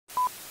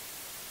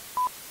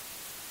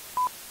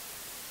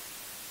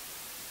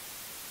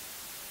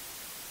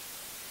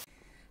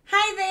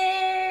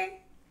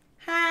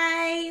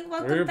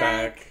We're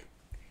back.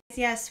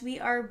 Yes, we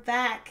are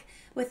back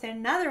with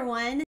another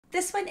one.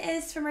 This one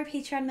is from our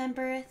Patreon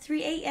member,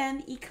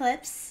 3AM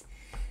Eclipse.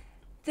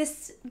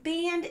 This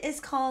band is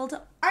called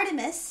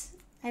ARTMS.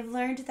 I've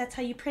learned that's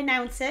how you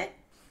pronounce it.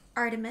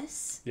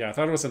 ARTMS. Yeah, I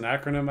thought it was an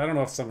acronym. I don't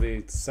know if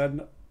somebody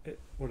said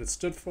what it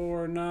stood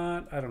for or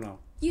not. I don't know.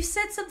 You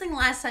said something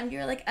last time. You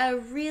were like, a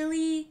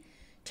really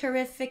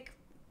terrific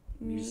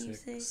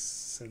music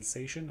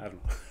sensation? I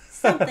don't know.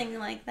 Something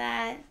like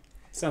that.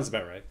 Sounds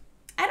about right.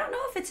 I don't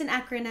know if it's an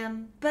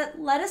acronym, but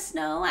let us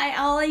know.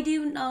 All I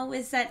do know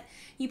is that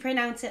you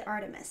pronounce it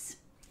ARTMS.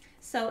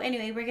 So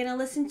anyway, we're going to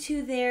listen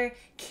to their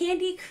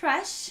Candy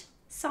Crush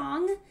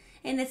song.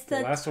 And it's the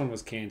last one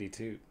was Candy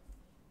too.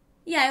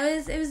 Yeah,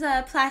 it was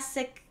a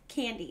plastic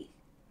candy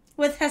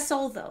with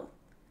Hasol, though,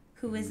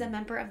 who is a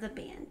member of the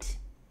band.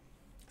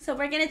 So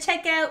we're going to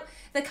check out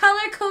the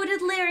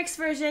color-coded lyrics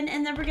version,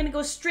 and then we're going to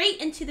go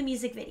straight into the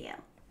music video.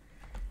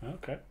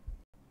 Okay.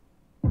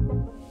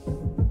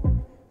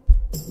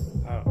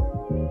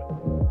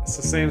 Oh. It's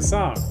the same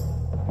song.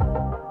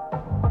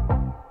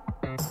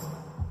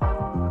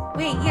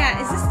 Wait,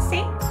 yeah, is this the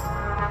same?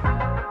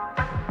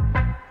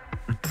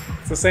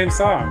 It's the same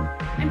song.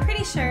 I'm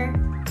pretty sure.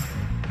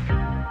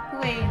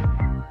 Wait.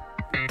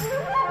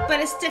 But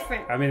it's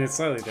different. I mean, it's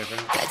slightly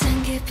different.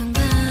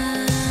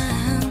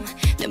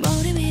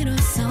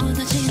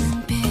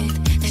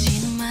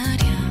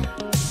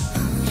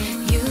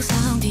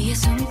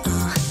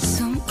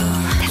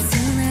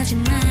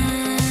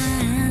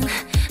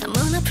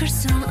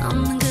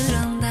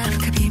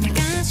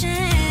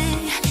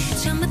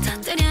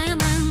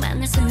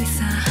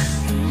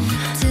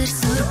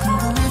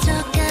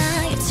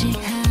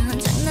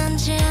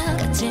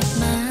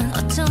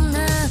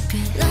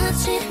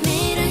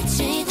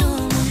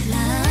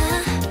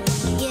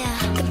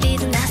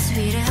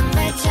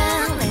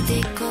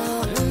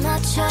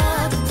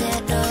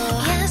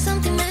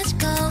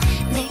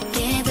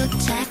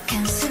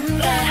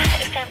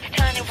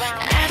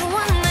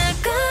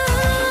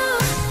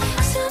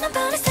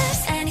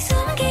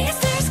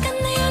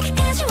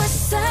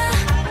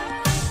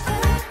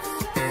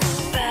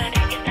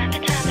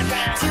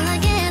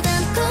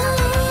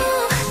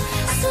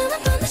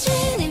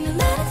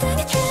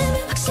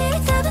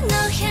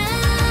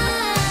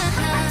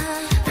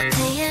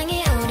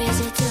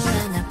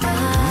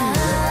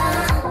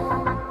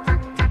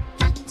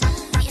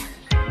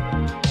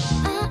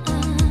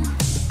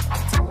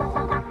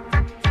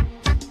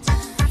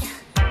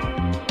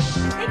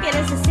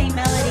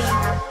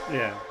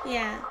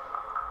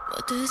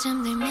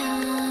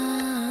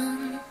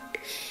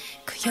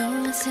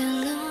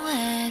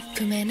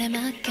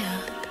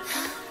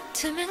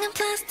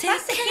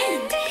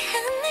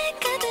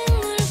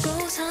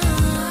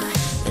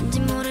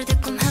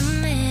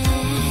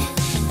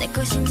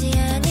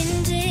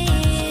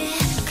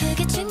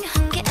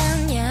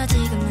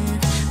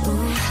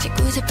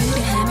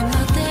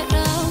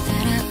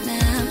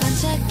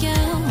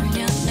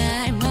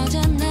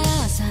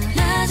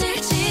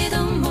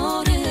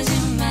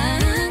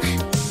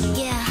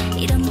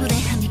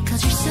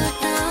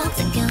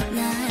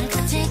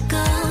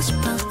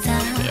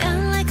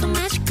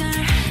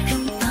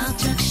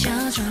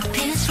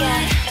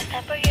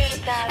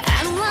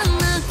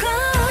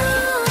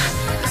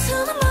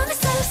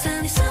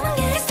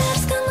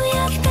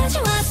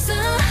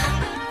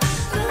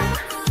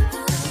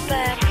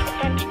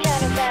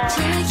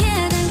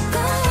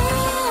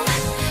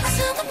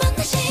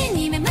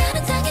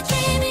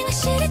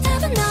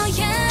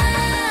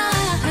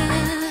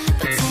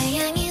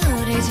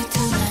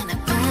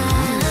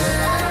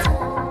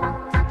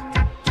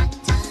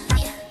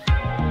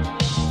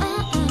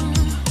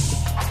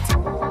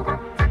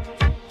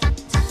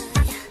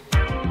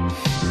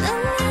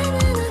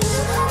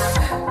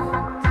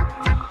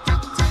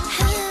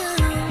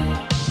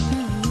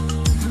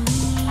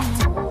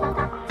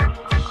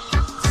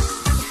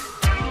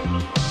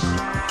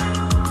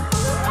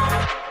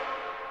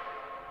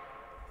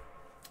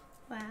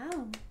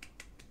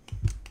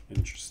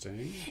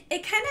 Interesting.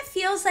 It kind of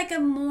feels like a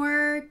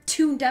more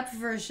tuned up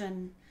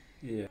version.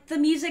 Yeah. The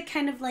music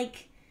kind of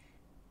like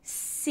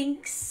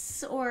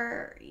syncs,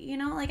 or, you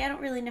know, like I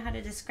don't really know how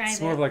to describe it.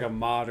 It's more of like a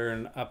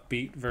modern,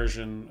 upbeat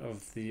version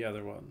of the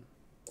other one.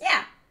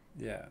 Yeah.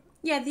 Yeah.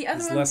 Yeah, the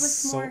other one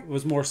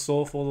was more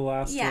soulful, the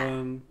last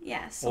one.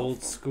 Yeah, soulful.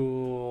 Old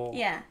school.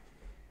 Yeah.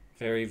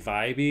 Very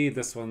vibey.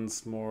 This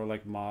one's more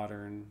like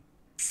modern.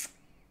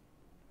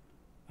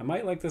 I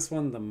might like this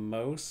one the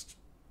most.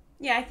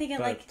 Yeah, I think I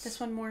like this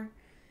one more.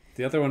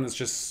 The other one is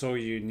just so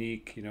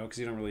unique, you know, because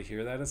you don't really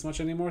hear that as much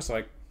anymore. So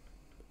I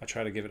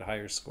try to give it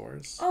higher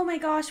scores. Oh my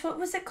gosh, what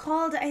was it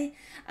called?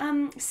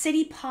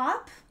 City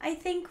Pop, I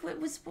think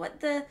was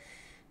what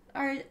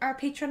our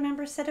Patreon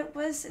member said it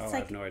was. It's I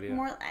have no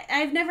idea.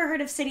 I've never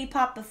heard of City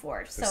Pop before.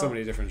 There's so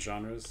many different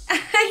genres.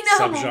 I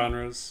know.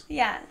 Subgenres.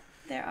 Yeah,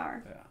 there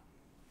are. Yeah.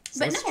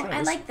 So but no,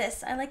 I like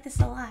this. I like this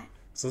a lot.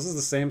 So this is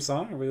the same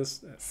song? Or we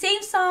just...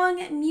 Same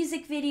song,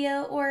 music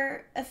video,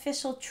 or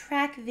official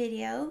track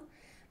video.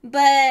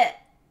 But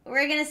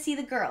we're going to see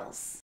the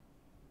girls.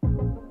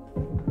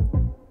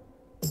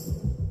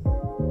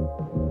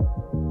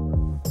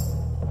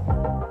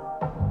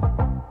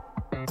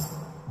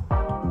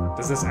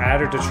 Does this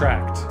add or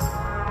detract?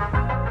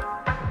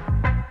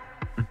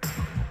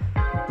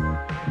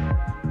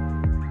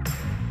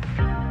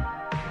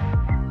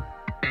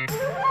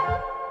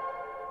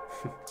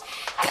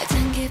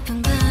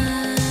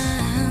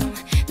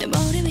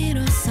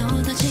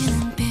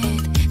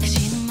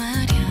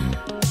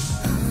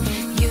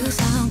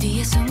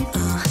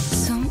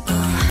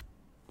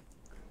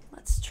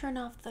 Let's turn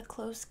off the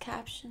closed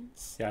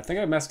captions. Yeah, I think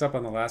I messed up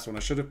on the last one. I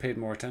should have paid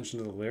more attention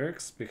to the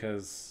lyrics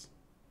because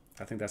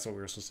I think that's what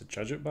we were supposed to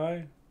judge it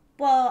by.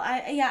 Well,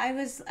 I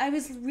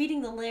was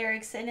reading the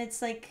lyrics, and it's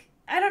like,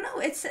 I don't know,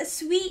 it's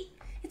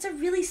a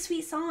really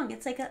sweet song.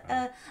 It's like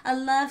a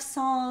love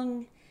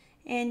song,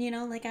 and you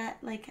know, I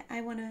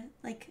want to,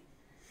 like,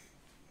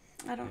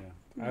 I don't.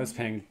 Yeah, I was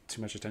paying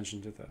too much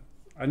attention to that.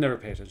 I never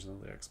pay attention to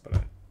the lyrics, but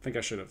I think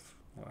I should have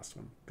the last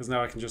one, because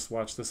now I can just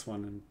watch this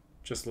one and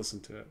just listen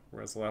to it,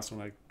 whereas the last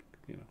one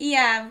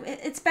Yeah,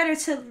 it's better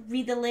to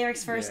read the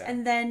lyrics first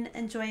and then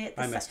enjoy it.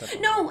 I messed up.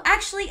 No,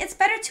 actually, it's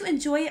better to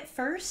enjoy it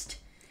first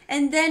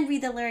and then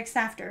read the lyrics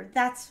after.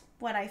 That's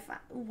what I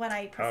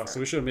prefer. Oh, so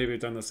we should have maybe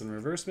done this in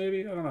reverse,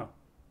 maybe? I don't know.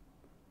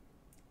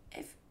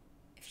 If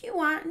you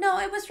want. No,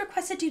 it was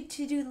requested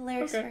to do the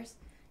lyrics first.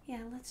 Yeah,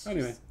 let's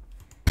Anyway.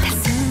 I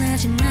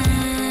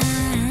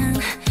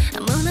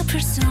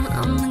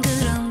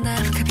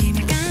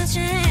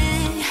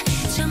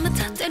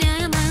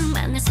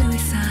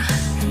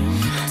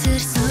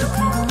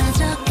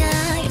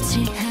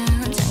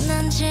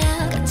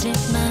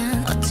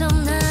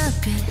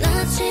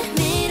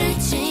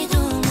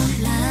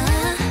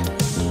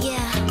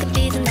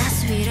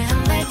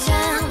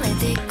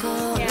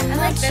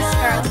like this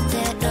girl.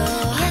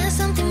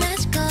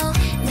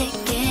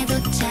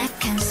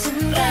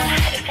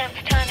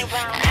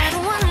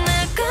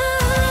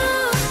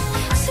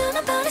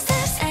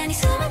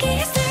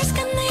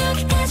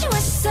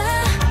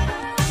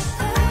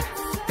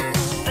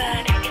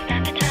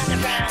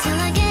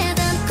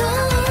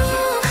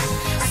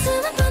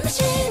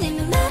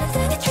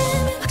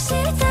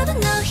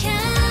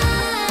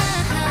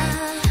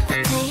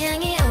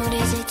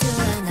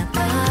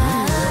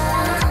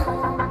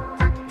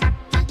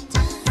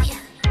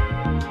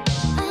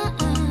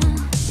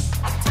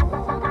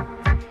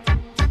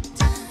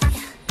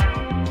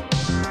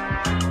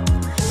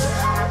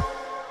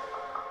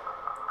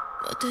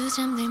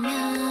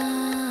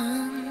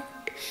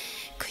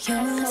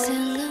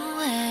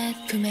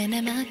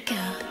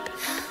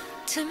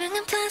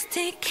 투명한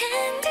플라스틱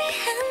캔디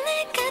한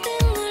입 가득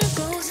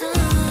물고서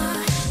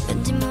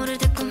왠지 모를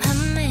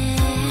달콤함에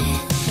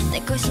내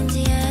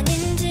것인지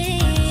아닌지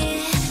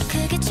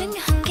그게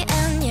중요한 게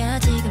아니야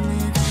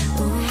지금은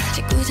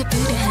자꾸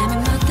잡으려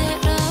하면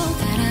멋대로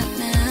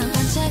달아나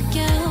반짝여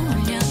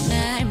몰려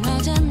날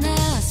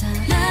모자라서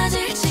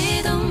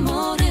낮을지도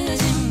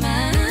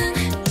모르지만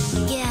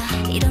yeah,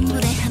 이런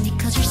무례함이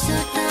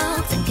커질수록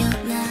당겨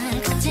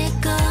날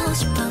가지고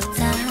싶어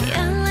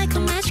You're like a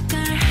magic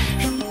girl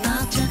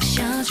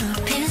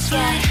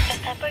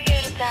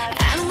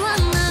I don't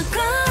wanna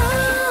go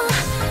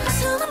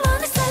숨은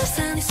먼 햇살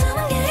산이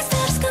숨은 게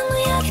스타일스 건너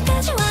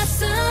여기까지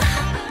왔어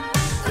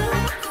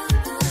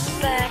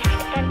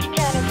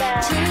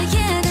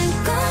지나야 될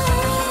꿈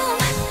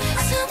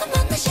숨은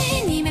먼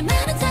대신 내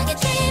많은 땅의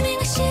dreaming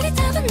확실히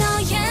답은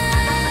너야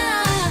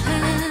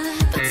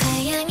But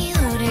태양이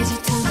우리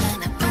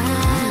질투하나 봐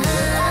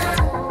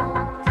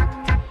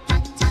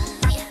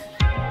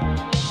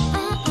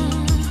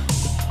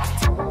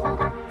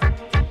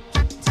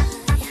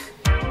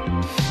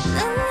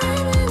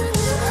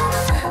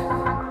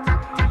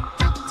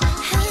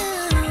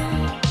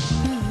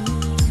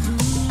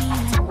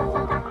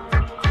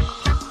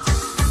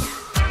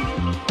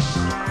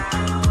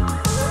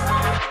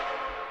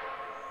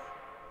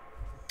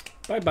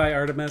Bye,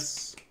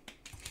 Artemis.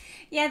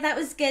 Yeah, that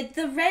was good.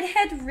 The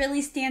redhead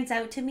really stands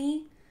out to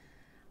me.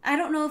 I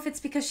don't know if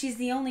it's because she's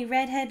the only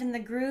redhead in the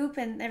group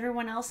and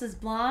everyone else is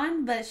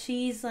blonde, but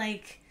she's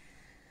like,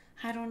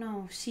 I don't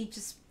know. She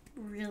just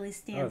really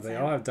stands out. Oh, they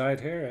all have dyed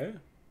hair, eh?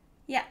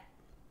 Yeah.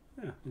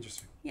 Yeah,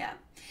 interesting. Yeah.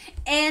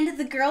 And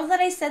the girl that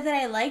I said that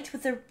I liked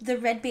with the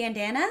red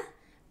bandana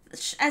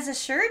as a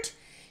shirt,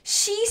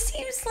 she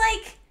seems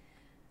like...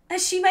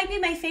 she might be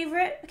my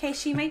favorite. Okay,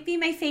 she might be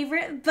my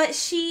favorite, but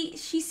she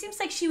seems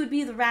like she would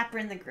be the rapper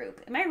in the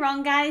group. Am I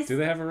wrong, guys? Do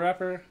they have a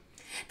rapper?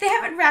 They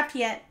haven't rapped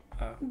yet.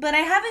 But I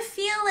have a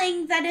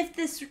feeling that if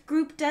this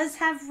group does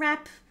have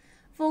rap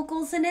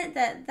vocals in it,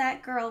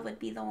 that girl would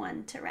be the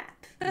one to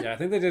rap. Yeah, I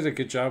think they did a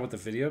good job with the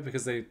video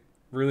because they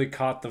really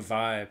caught the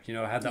vibe. You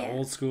know, had the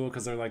old school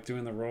because they're like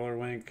doing the roller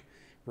rink,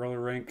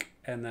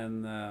 and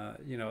then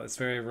it's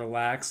very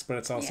relaxed, but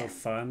it's also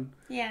fun.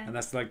 Yeah. And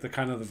that's like the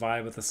kind of the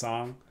vibe of the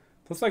song.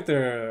 Plus, like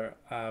their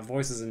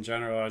voices in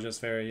general are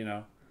just very,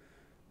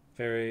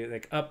 very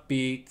like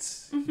upbeat.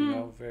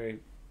 Mm-hmm. Very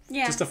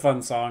just a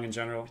fun song in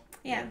general.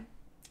 Yeah.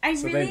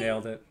 They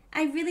nailed it.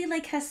 I really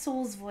like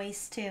Hassol's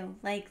voice too.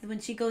 Like when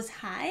she goes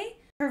high,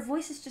 her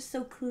voice is just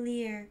so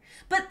clear.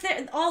 But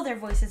all their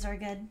voices are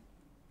good.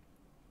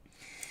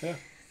 Yeah.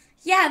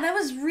 Yeah, that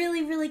was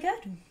really, really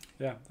good.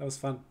 Yeah, that was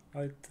fun. I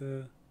liked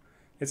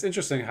it's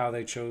interesting how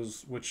they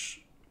chose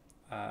which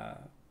an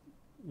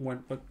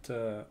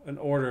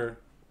order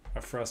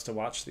for us to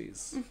watch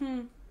these.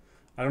 Mm-hmm.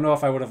 I don't know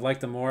if I would have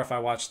liked them more if I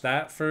watched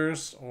that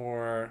first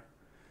or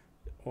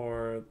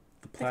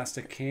the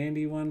plastic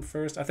candy one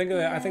first. I think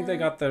they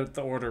got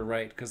the order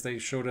right because they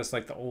showed us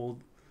like the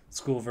old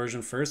school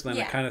version first, and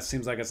then it kind of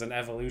seems like it's an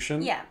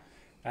evolution. Yeah.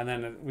 And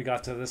then we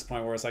got to this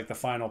point where it's like the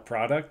final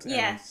product.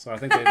 Yeah. So I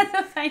think they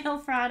the final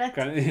product.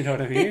 you know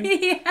what I mean?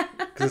 Yeah.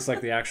 Because it's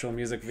like the actual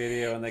music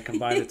video, and they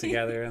combined it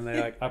together, and they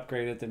like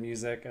upgraded the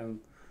music, and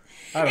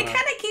I don't know. It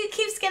kind of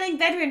keeps getting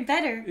better and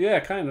better. Yeah,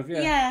 kind of.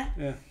 Yeah.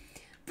 Yeah.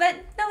 But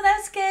no,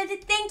 that's good.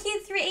 Thank you,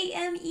 3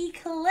 a.m.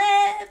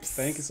 Eclipse.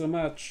 Thank you so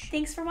much.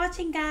 Thanks for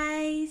watching,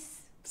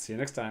 guys. See you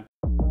next time.